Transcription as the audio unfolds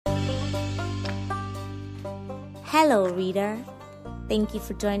Hello, reader. Thank you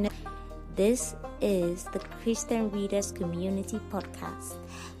for joining. This is the Christian Readers Community Podcast.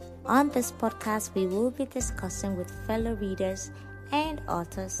 On this podcast, we will be discussing with fellow readers and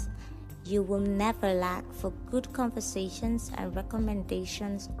authors. You will never lack for good conversations and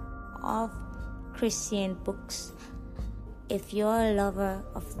recommendations of Christian books. If you're a lover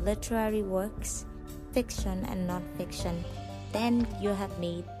of literary works, fiction and nonfiction, then you have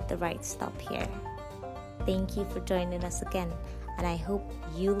made the right stop here. Thank you for joining us again, and I hope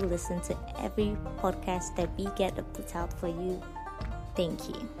you listen to every podcast that we get to put out for you. Thank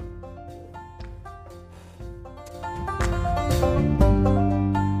you.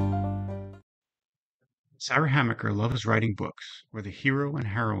 Sarah Hamaker loves writing books where the hero and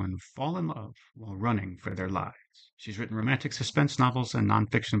heroine fall in love while running for their lives. She's written romantic suspense novels and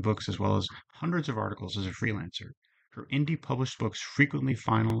nonfiction books, as well as hundreds of articles as a freelancer. Her indie published books frequently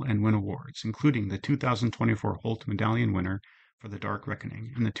final and win awards, including the 2024 HOLT Medallion winner for The Dark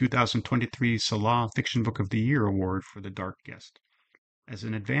Reckoning and the 2023 Selah Fiction Book of the Year award for The Dark Guest. As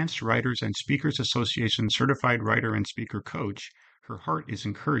an Advanced Writers and Speakers Association certified writer and speaker coach, her heart is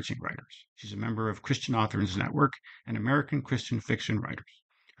encouraging writers. She's a member of Christian Authors Network and American Christian Fiction Writers.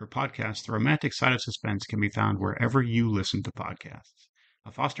 Her podcast, The Romantic Side of Suspense, can be found wherever you listen to podcasts.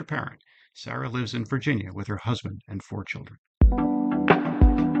 A foster parent, Sarah lives in Virginia with her husband and 4 children.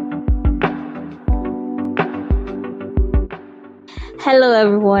 Hello,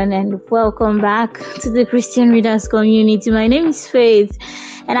 everyone, and welcome back to the Christian Readers Community. My name is Faith,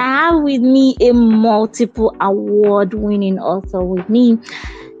 and I have with me a multiple award-winning author with me,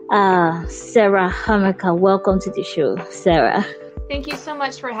 Sarah Hamaker. Welcome to the show, Sarah. Thank you so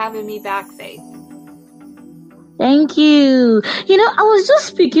much for having me back, Faith. Thank you. I was just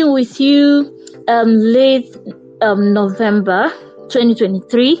speaking with you late November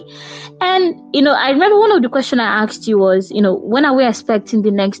 2023. And, I remember one of the questions I asked you was, when are we expecting the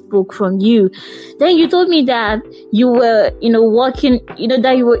next book from you? Then you told me that you were, working,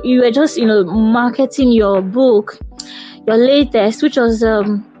 that you were just, marketing your book, your latest, which was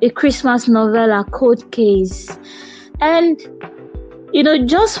a Christmas novella, Cold Case. And,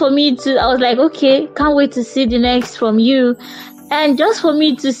 just for me I was like, okay, can't wait to see the next from you. And just for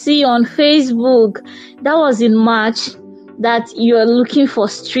me to see on Facebook, that was in March, that you're looking for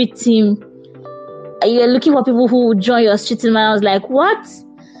street team. You're looking for people who will join your street team. And I was like, what?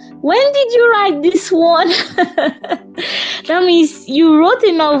 When did you write this one? That means you wrote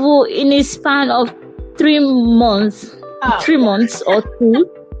a novel in a span of 3 months. 3 months or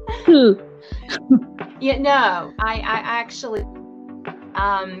two. Yeah, no, I actually,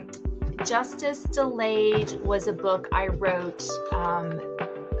 Justice Delayed was a book I wrote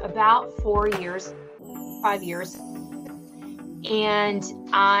about 5 years. And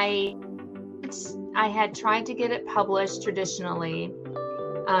I had tried to get it published traditionally.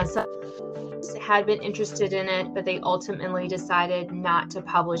 Some had been interested in it, but they ultimately decided not to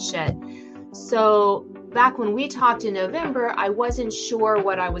publish it. So back when we talked in November, I wasn't sure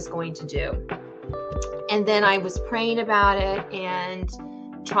what I was going to do. And then I was praying about it and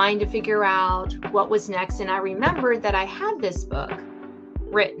trying to figure out what was next. And I remembered that I had this book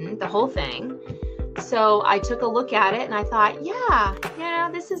written, the whole thing. So I took a look at it and I thought,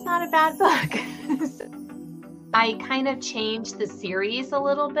 this is not a bad book. I kind of changed the series a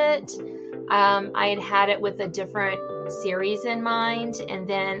little bit. I had it with a different series in mind. And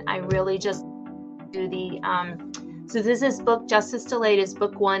then I really just do so this is book Justice Delayed is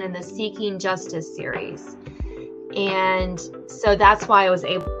book 1 in the Seeking Justice series. And so that's why I was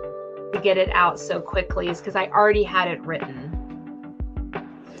able to get it out so quickly, is because I already had it written.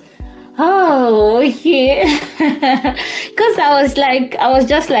 Oh, okay. Because I was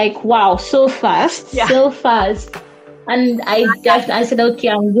just like, wow, so fast, so fast. And I said,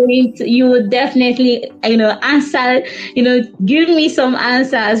 okay, you would definitely, answer, give me some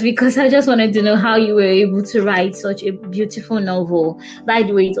answers, because I just wanted to know how you were able to write such a beautiful novel. By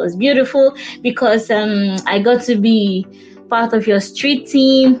the way, it was beautiful because I got to be part of your street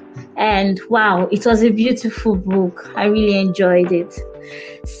team, and wow, it was a beautiful book. I really enjoyed it.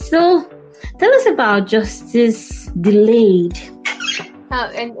 So tell us about Justice Delayed.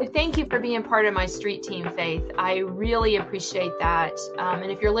 And thank you for being part of my street team, Faith. I really appreciate that.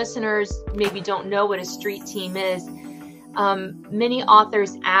 And if your listeners maybe don't know what a street team is, many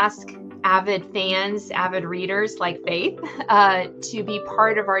authors ask avid fans, avid readers like Faith, to be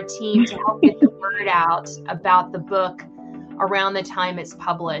part of our team to help get the word out about the book around the time it's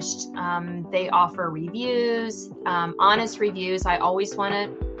published. They offer reviews, honest reviews. I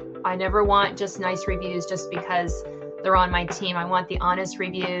never want just nice reviews just because they're on my team. I want the honest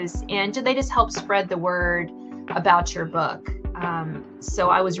reviews, and they just help spread the word about your book. So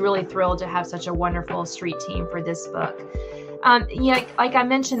I was really thrilled to have such a wonderful street team for this book. Yeah, like I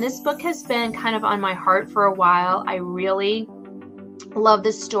mentioned, this book has been kind of on my heart for a while. I really love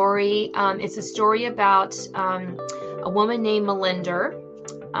this story. It's a story about a woman named Melinda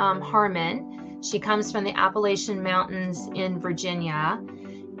Harmon. She comes from the Appalachian Mountains in Virginia.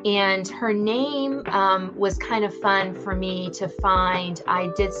 And her name was kind of fun for me to find.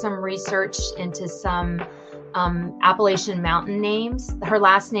 I did some research into some Appalachian mountain names. Her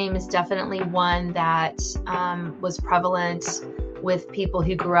last name is definitely one that was prevalent with people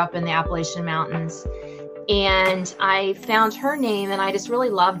who grew up in the Appalachian Mountains. And I found her name and I just really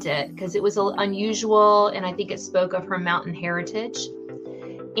loved it because it was unusual, and I think it spoke of her mountain heritage.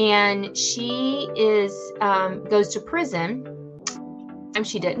 And she goes to prison.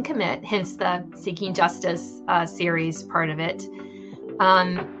 She didn't commit, hence the Seeking Justice series part of it.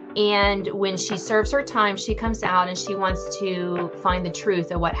 And when she serves her time, she comes out and she wants to find the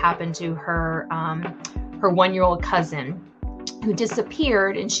truth of what happened to her her 1-year-old cousin who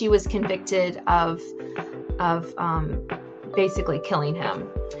disappeared, and she was convicted of basically killing him.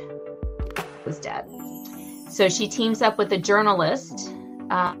 He was dead. So she teams up with a journalist,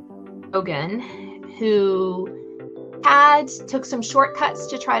 Rogan, who took some shortcuts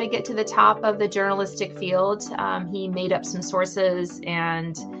to try to get to the top of the journalistic field. He made up some sources,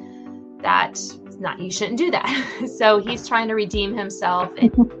 and you shouldn't do that. So he's trying to redeem himself,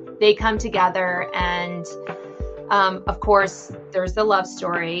 and they come together, and of course there's the love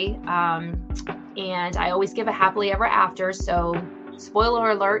story. And I always give a happily ever after, so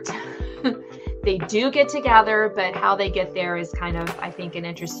spoiler alert, they do get together, but how they get there is kind of, I think, an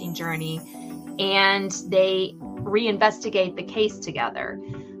interesting journey. And they reinvestigate the case together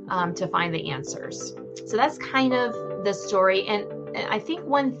to find the answers. So that's kind of the story. And I think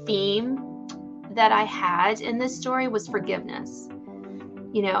one theme that I had in this story was forgiveness.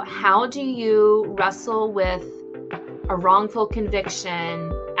 You know, how do you wrestle with a wrongful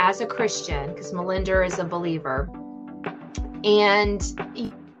conviction as a Christian, because Melinda is a believer, and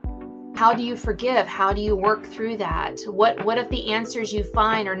how do you forgive? How do you work through that? What if the answers you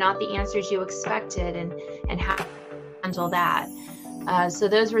find are not the answers you expected, and how to handle that? So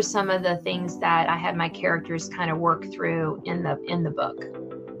those were some of the things that I had my characters kind of work through in the book.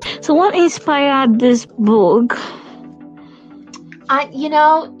 So what inspired this book?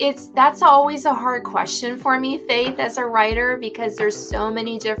 That's always a hard question for me, Faith, as a writer, because there's so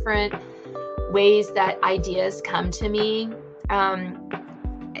many different ways that ideas come to me.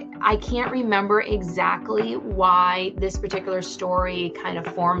 I can't remember exactly why this particular story kind of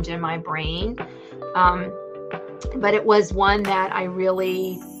formed in my brain, but it was one that I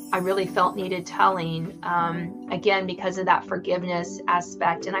really felt needed telling, again, because of that forgiveness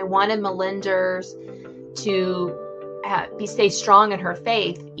aspect. And I wanted Melinda to stay strong in her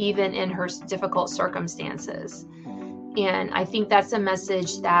faith, even in her difficult circumstances. And I think that's a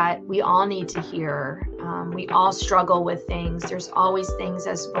message that we all need to hear. We all struggle with things. There's always things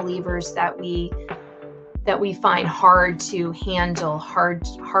as believers that we find hard to handle, hard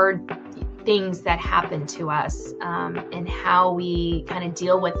things that happen to us, and how we kind of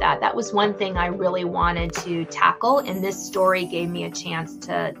deal with that. That was one thing I really wanted to tackle, and this story gave me a chance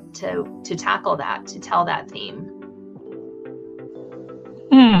to tackle that, to tell that theme.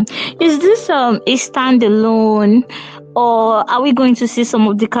 Is this a standalone, or are we going to see some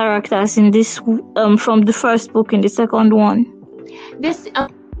of the characters in this from the first book in the second one? This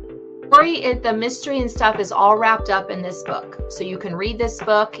story, the mystery and stuff is all wrapped up in this book, so you can read this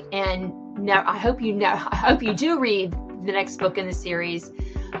book, and I hope you do read the next book in the series,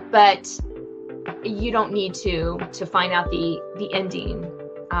 but you don't need to find out the ending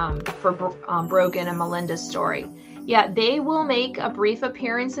for Brogan and Melinda's story. Yeah, they will make a brief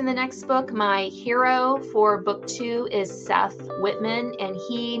appearance in the next book. My hero for book 2 is Seth Whitman, and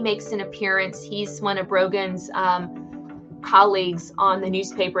he makes an appearance. He's one of Brogan's colleagues on the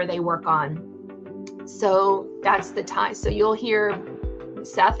newspaper they work on. So that's the tie. So you'll hear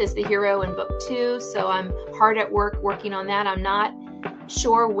Seth is the hero in book 2. So I'm hard at work working on that. I'm not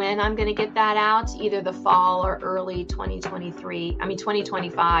sure when I'm going to get that out, either the fall or early 2023. I mean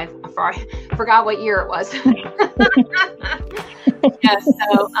 2025. I forgot what year it was. Yeah,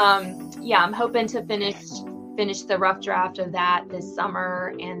 so I'm hoping to finish the rough draft of that this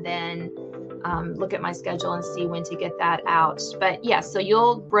summer, and then look at my schedule and see when to get that out. But yeah, so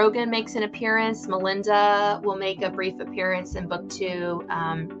Brogan makes an appearance. Melinda will make a brief appearance in book 2.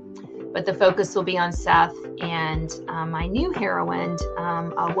 But the focus will be on Seth and my new heroine,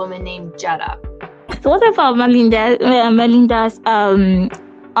 a woman named Jetta. So what about Melinda's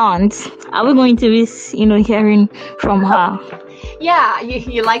aunt. Are we going to be, hearing from her? Yeah,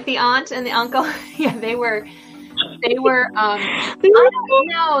 you like the aunt and the uncle? Yeah, they were. I don't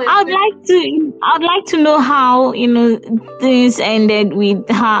know. I'd like to know how things ended with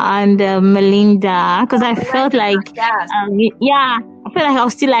her and Melinda, because I felt like yes. I feel like I'll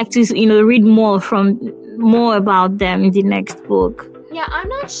still like to read more about them in the next book. Yeah, I'm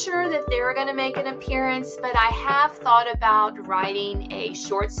not sure that they're going to make an appearance, but I have thought about writing a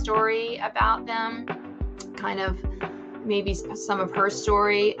short story about them, kind of maybe some of her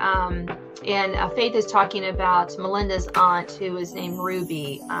story. And Faith is talking about Melinda's aunt, who is named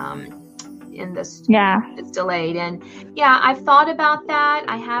Ruby, in this. Yeah. It's delayed. And yeah, I've thought about that.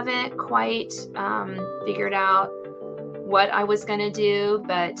 I haven't quite figured out what I was going to do,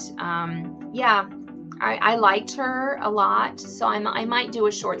 but yeah. I liked her a lot, so I might do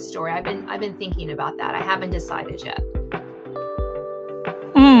a short story. I've been thinking about that. I haven't decided yet.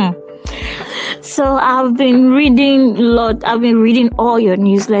 So I've been reading all your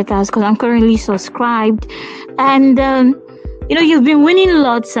newsletters because I'm currently subscribed, and you've been winning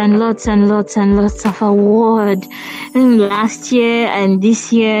lots and lots and lots and lots of awards last year and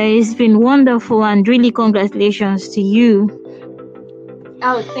this year. It's been wonderful, and really congratulations to you.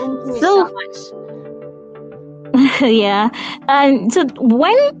 Oh, thank you so much. Yeah. And so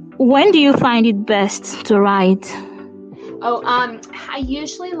when do you find it best to write? Oh, I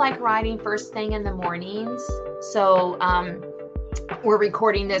usually like writing first thing in the mornings. So we're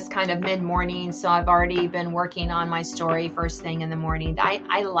recording this kind of mid-morning, so I've already been working on my story first thing in the morning.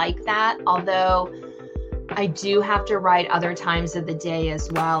 I like that, although I do have to write other times of the day as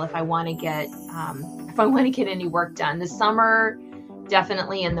well if I want to get any work done. This summer,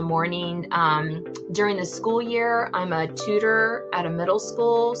 definitely in the morning. During the school year, I'm a tutor at a middle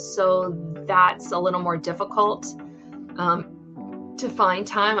school, so that's a little more difficult to find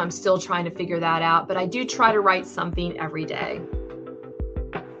time. I'm still trying to figure that out, but I do try to write something every day.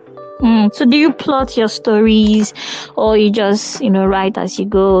 So do you plot your stories, or you just, write as you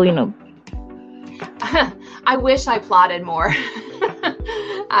go, I wish I plotted more.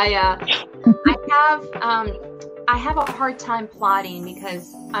 I have a hard time plotting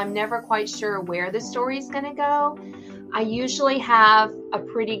because I'm never quite sure where the story is going to go. I usually have a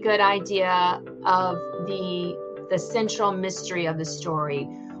pretty good idea of the central mystery of the story.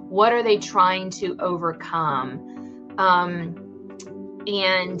 What are they trying to overcome?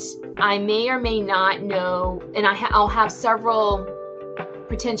 And I may or may not know, and I'll have several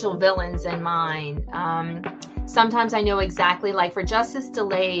potential villains in mind. Sometimes I know exactly, like for Justice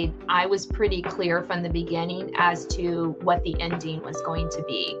Delayed, I was pretty clear from the beginning as to what the ending was going to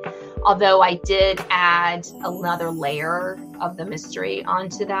be. Although I did add another layer of the mystery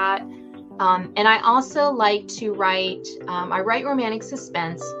onto that. And I also like to write, I write romantic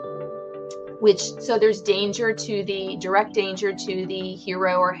suspense, so there's direct danger to the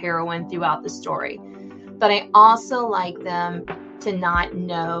hero or heroine throughout the story. But I also like them to not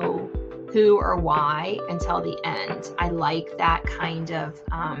know who or why until the end. I like that kind of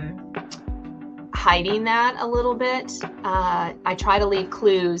hiding that a little bit. I try to leave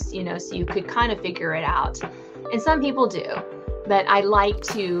clues, so you could kind of figure it out. And some people do, but I like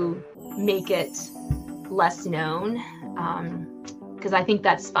to make it less known because I think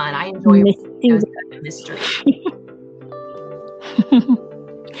that's fun. I enjoy mystery.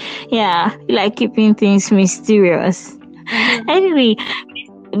 Yeah, you like keeping things mysterious. Anyway,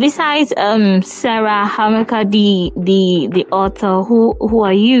 besides Sarah Hamaker, the author, who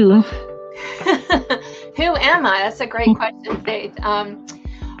are you? Who am I? That's a great question, Faith.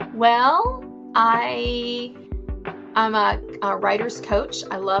 Well, I'm a writer's coach.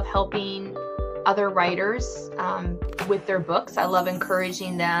 I love helping other writers with their books. I love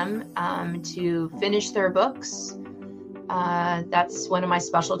encouraging them to finish their books. That's one of my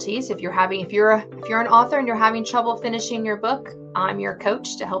specialties. If you're an author and you're having trouble finishing your book, I'm your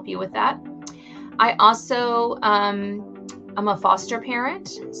coach to help you with that. I also I'm a foster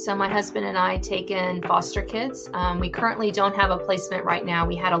parent, so my husband and I take in foster kids. We currently don't have a placement right now.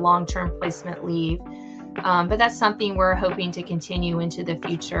 We had a long-term placement leave, but that's something we're hoping to continue into the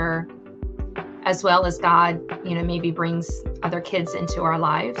future, as well as God, maybe brings other kids into our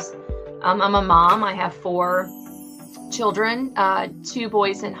lives. I'm a mom. I have 4 children, 2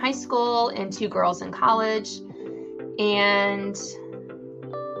 boys in high school and 2 girls in college. And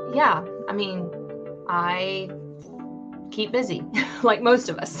yeah, I keep busy like most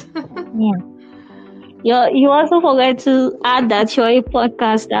of us. Yeah. You also forgot to add that you're a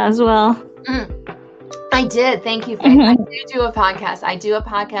podcast as well. I did. Thank you, Faith. I do a podcast. I do a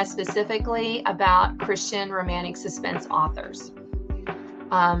podcast specifically about Christian romantic suspense authors.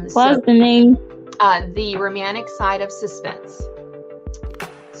 What's the name? The Romantic Side of Suspense.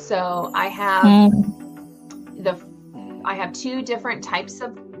 So I have I have two different types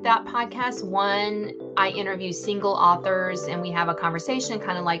of that podcast. One, I interview single authors and we have a conversation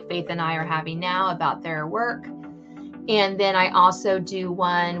kind of like Faith and I are having now about their work. And then I also do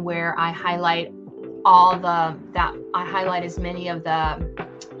one where I highlight I highlight as many of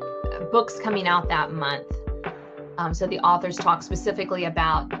the books coming out that month. So the authors talk specifically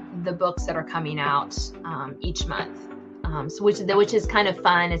about the books that are coming out each month. So which is kind of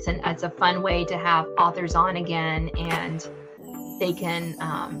fun. It's a fun way to have authors on again, and they can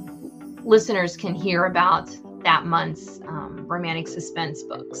listeners can hear about that month's romantic suspense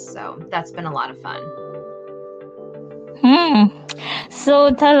books. So that's been a lot of fun.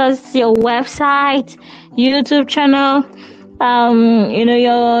 So tell us your website, YouTube channel.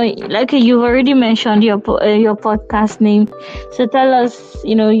 You've already mentioned your podcast name. So tell us,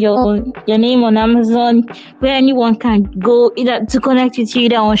 your name on Amazon, where anyone can go either to connect with you,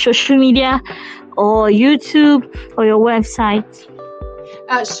 either on social media or YouTube or your website.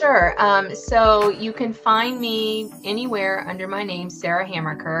 Sure. So you can find me anywhere under my name, Sarah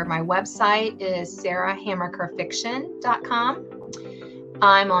Hamaker. My website is sarahhamakerfiction.com.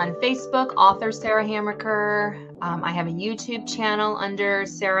 I'm on Facebook, author Sarah Hamaker. I have a YouTube channel under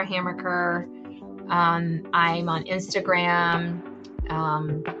Sarah Hamaker. I'm on Instagram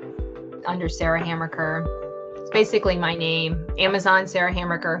under Sarah Hamaker. It's basically my name. Amazon, Sarah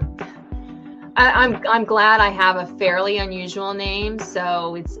Hamaker. I'm glad I have a fairly unusual name,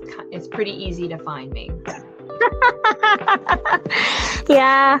 so it's pretty easy to find me.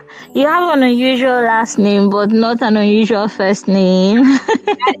 Yeah, you have an unusual last name, but not an unusual first name.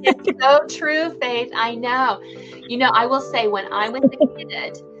 That is so true, Faith. I know. I will say when I was a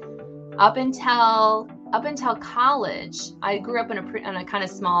kid, up until college, I grew up in a kind of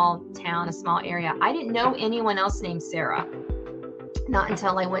small town, a small area. I didn't know anyone else named Sarah. Not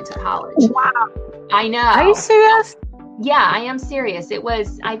until I went to college. Wow. I know. Are you serious? Yeah, I am serious. It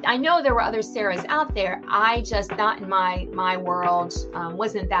was, I know there were other Sarahs out there. I just thought in my world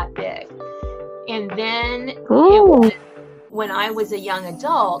wasn't that big. And then when I was a young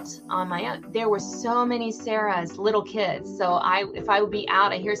adult on my own, there were so many Sarahs, little kids. So if I would be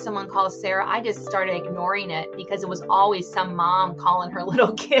out, I hear someone call Sarah, I just started ignoring it because it was always some mom calling her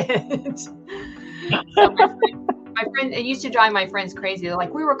little kid. So my friend, it used to drive my friends crazy. They're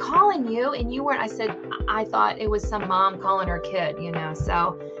like, we were calling you and you weren't. I said, I thought it was some mom calling her kid,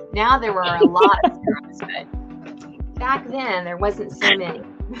 So now there were a lot of Sarahs, but back then there wasn't so many.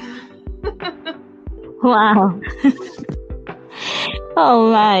 Wow. Oh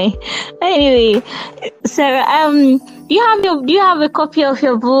my. Anyway, Sarah, do you have a copy of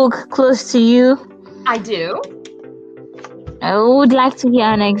your book close to you? I do. I would like to hear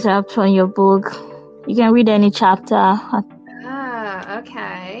an excerpt from your book. You can read any chapter.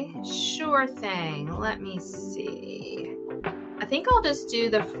 Okay. Sure thing. Let me see. I think I'll just do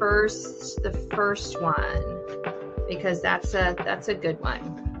the first one because that's a good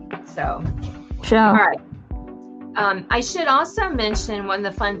one. So, sure. All right. I should also mention one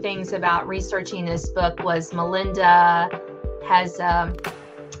of the fun things about researching this book was Melinda has a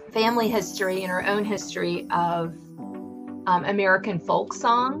family history and her own history of American folk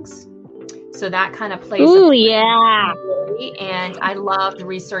songs. So that kind of plays a yeah. And I loved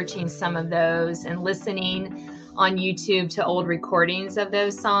researching some of those and listening on YouTube to old recordings of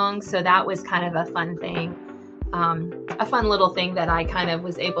those songs. So that was kind of a fun thing, a fun little thing that I kind of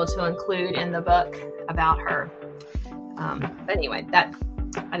was able to include in the book about her. But anyway, I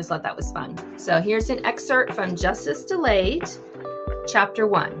just thought that was fun. So here's an excerpt from Justice Delayed, Chapter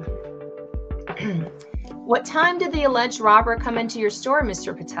 1. What time did the alleged robber come into your store,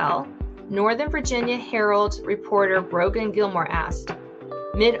 Mr. Patel? Northern Virginia Herald reporter Brogan Gilmore asked.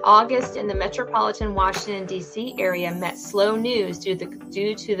 Mid-August in the metropolitan Washington, D.C. area met slow news due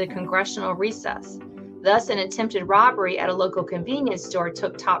to the congressional recess. Thus, an attempted robbery at a local convenience store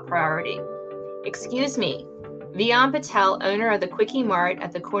took top priority. Excuse me. Vian Patel, owner of the Quickie Mart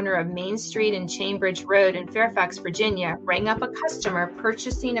at the corner of Main Street and Chainbridge Road in Fairfax, Virginia, rang up a customer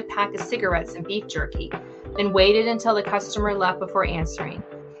purchasing a pack of cigarettes and beef jerky, then waited until the customer left before answering.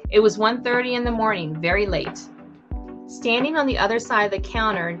 It was 1:30 in the morning, very late. Standing on the other side of the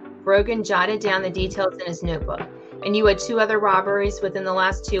counter, Brogan jotted down the details in his notebook. And you had 2 other robberies within the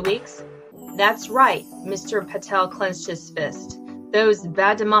last 2 weeks? That's right, Mr. Patel clenched his fist. Those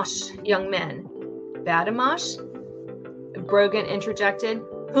badamash young men. Badamash? Brogan interjected.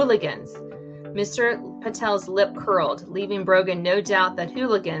 Hooligans. Mr. Patel's lip curled, leaving Brogan no doubt that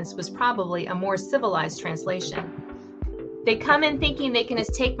hooligans was probably a more civilized translation. They come in thinking they can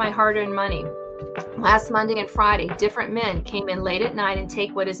just take my hard-earned money. Last Monday and Friday, different men came in late at night and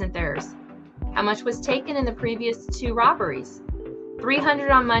take what isn't theirs. How much was taken in the previous 2 robberies?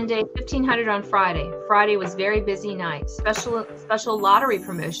 $300 on Monday, $1,500 on Friday. Friday was very busy night. Special lottery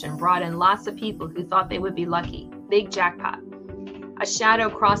promotion brought in lots of people who thought they would be lucky. Big jackpot. A shadow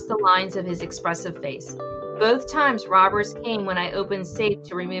crossed the lines of his expressive face. Both times robbers came when I opened safe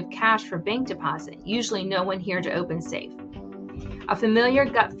to remove cash for bank deposit. Usually no one here to open safe. A familiar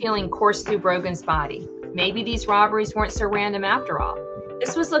gut feeling coursed through Brogan's body. Maybe these robberies weren't so random after all.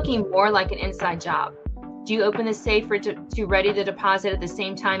 This was looking more like an inside job. Do you open the safe to ready the deposit at the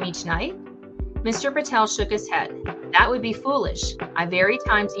same time each night? Mr. Patel shook his head. That would be foolish. I vary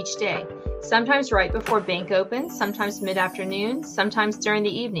times each day. Sometimes right before bank opens, sometimes mid-afternoon, sometimes during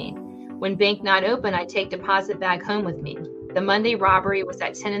the evening. When bank not open, I take deposit bag home with me. The Monday robbery was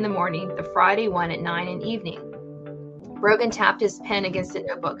at 10 in the morning, the Friday one at 9 in the evening. Brogan tapped his pen against a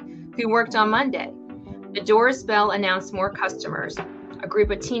notebook. Who worked on Monday? The door's bell announced more customers. A group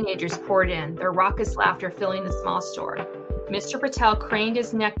of teenagers poured in, their raucous laughter filling the small store. Mr. Patel craned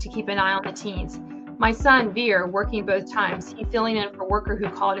his neck to keep an eye on the teens. My son, Veer, working both times, he filling in for worker who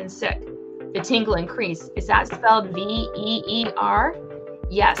called in sick. The tingle increased. Is that spelled V-E-E-R?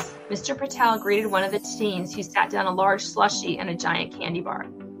 Yes. Mr. Patel greeted one of the teens who sat down a large slushie and a giant candy bar.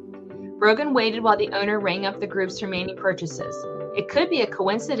 Brogan waited while the owner rang up the group's remaining purchases. It could be a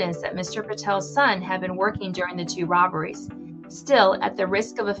coincidence that Mr. Patel's son had been working during the 2 robberies. Still, at the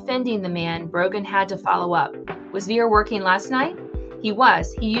risk of offending the man, Brogan had to follow up. Was Veer working last night? He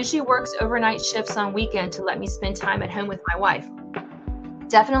was. He usually works overnight shifts on weekend to let me spend time at home with my wife.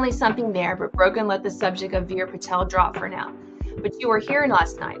 Definitely something there, but Brogan let the subject of Veer Patel drop for now. But you were here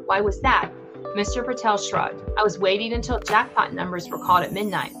last night. Why was that? Mr. Patel shrugged. I was waiting until jackpot numbers were called at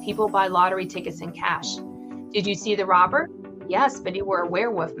midnight. People buy lottery tickets in cash. Did you see the robber? Yes, but he wore a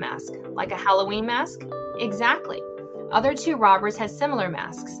werewolf mask. Like a Halloween mask? Exactly. Other 2 robbers had similar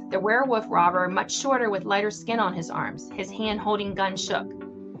masks. The werewolf robber, much shorter with lighter skin on his arms. His hand holding gun shook.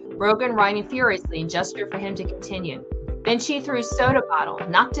 Brogan, writing furiously, gestured for him to continue. Then she threw a soda bottle,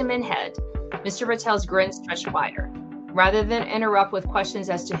 knocked him in head. Mr. Patel's grin stretched wider. Rather than interrupt with questions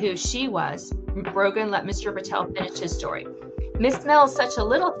as to who she was, Brogan let Mr. Patel finish his story. Miss Mill's such a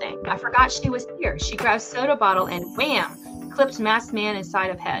little thing. I forgot she was here. She grabbed soda bottle and wham, clipped masked man inside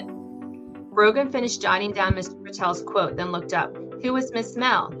of head. Brogan finished jotting down Mr. Patel's quote, then looked up. Who was Miss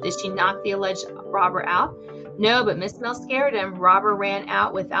Mel? Did she knock the alleged robber out? No, but Miss Mel scared him. Robber ran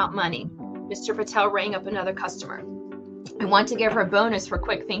out without money. Mr. Patel rang up another customer. I want to give her a bonus for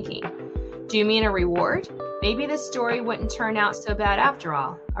quick thinking. Do you mean a reward? Maybe this story wouldn't turn out so bad after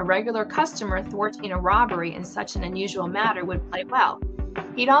all. A regular customer thwarting a robbery in such an unusual matter would play well.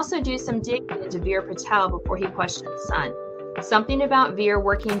 He'd also do some digging into Veer Patel before he questioned the son. Something about Veer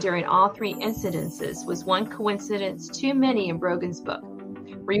working during all 3 incidences was one coincidence too many in Brogan's book.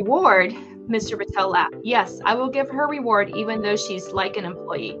 Reward? Mr. Patel laughed. Yes, I will give her reward even though she's like an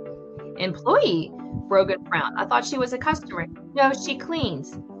employee. Employee? Brogan frowned. I thought she was a customer. No, she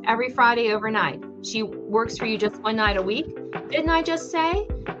cleans. Every Friday overnight. She works for you just 1 night a week? Didn't I just say?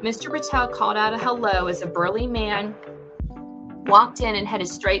 Mr. Patel called out a hello as a burly man walked in and headed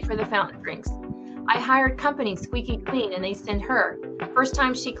straight for the fountain drinks. I hired company Squeaky Clean and they send her. First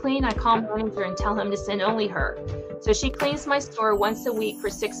time she cleaned, I call manager and tell him to send only her. So she cleans my store once a week for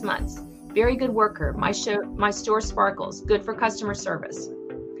 6 months. Very good worker. My store sparkles. Good for customer service.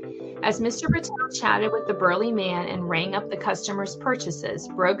 As Mr. Patel chatted with the burly man and rang up the customer's purchases,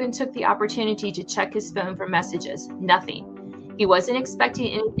 Brogan took the opportunity to check his phone for messages. Nothing. He wasn't expecting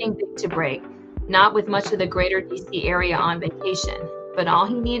anything big to break, not with much of the greater DC area on vacation, but all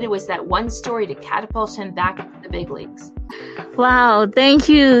he needed was that one story to catapult him back into the big leagues. Wow, thank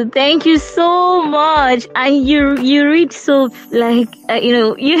you so much. And you read so you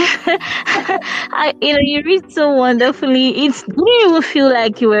you read so wonderfully. It didn't even feel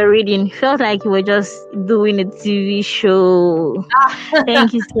like you were reading. It felt like you were just doing a TV show.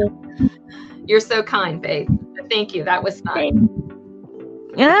 Thank you so much. You're so kind, babe. Thank you. That was fun.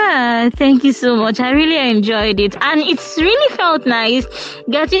 Yeah, thank you so much. I really enjoyed it, and it's really felt nice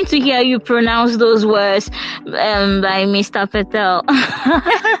getting to hear you pronounce those words by Mr. Patel.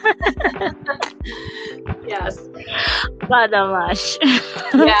 Yes. Badamash.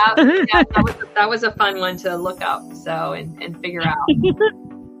 Yeah, that was a fun one to look up and figure out.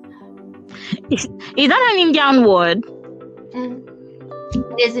 Is that an Indian word?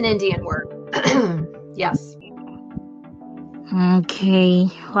 It is an Indian word. Yes. Okay.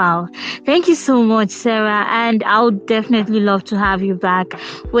 Wow. Thank you so much, Sarah. And I would definitely love to have you back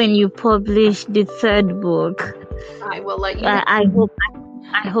when you publish the 3rd book. I will let you know.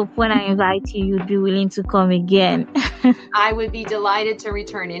 I hope when I invite you, you'd be willing to come again. I would be delighted to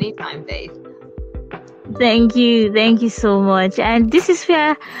return anytime, Faith. Thank you so much. And this is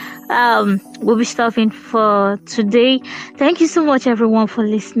where we'll be stopping for today. Thank you so much, everyone, for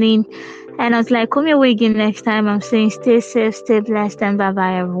listening. And I was like, come your way again next time. I'm saying stay safe, stay blessed, and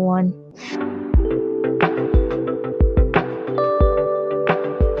bye-bye, everyone.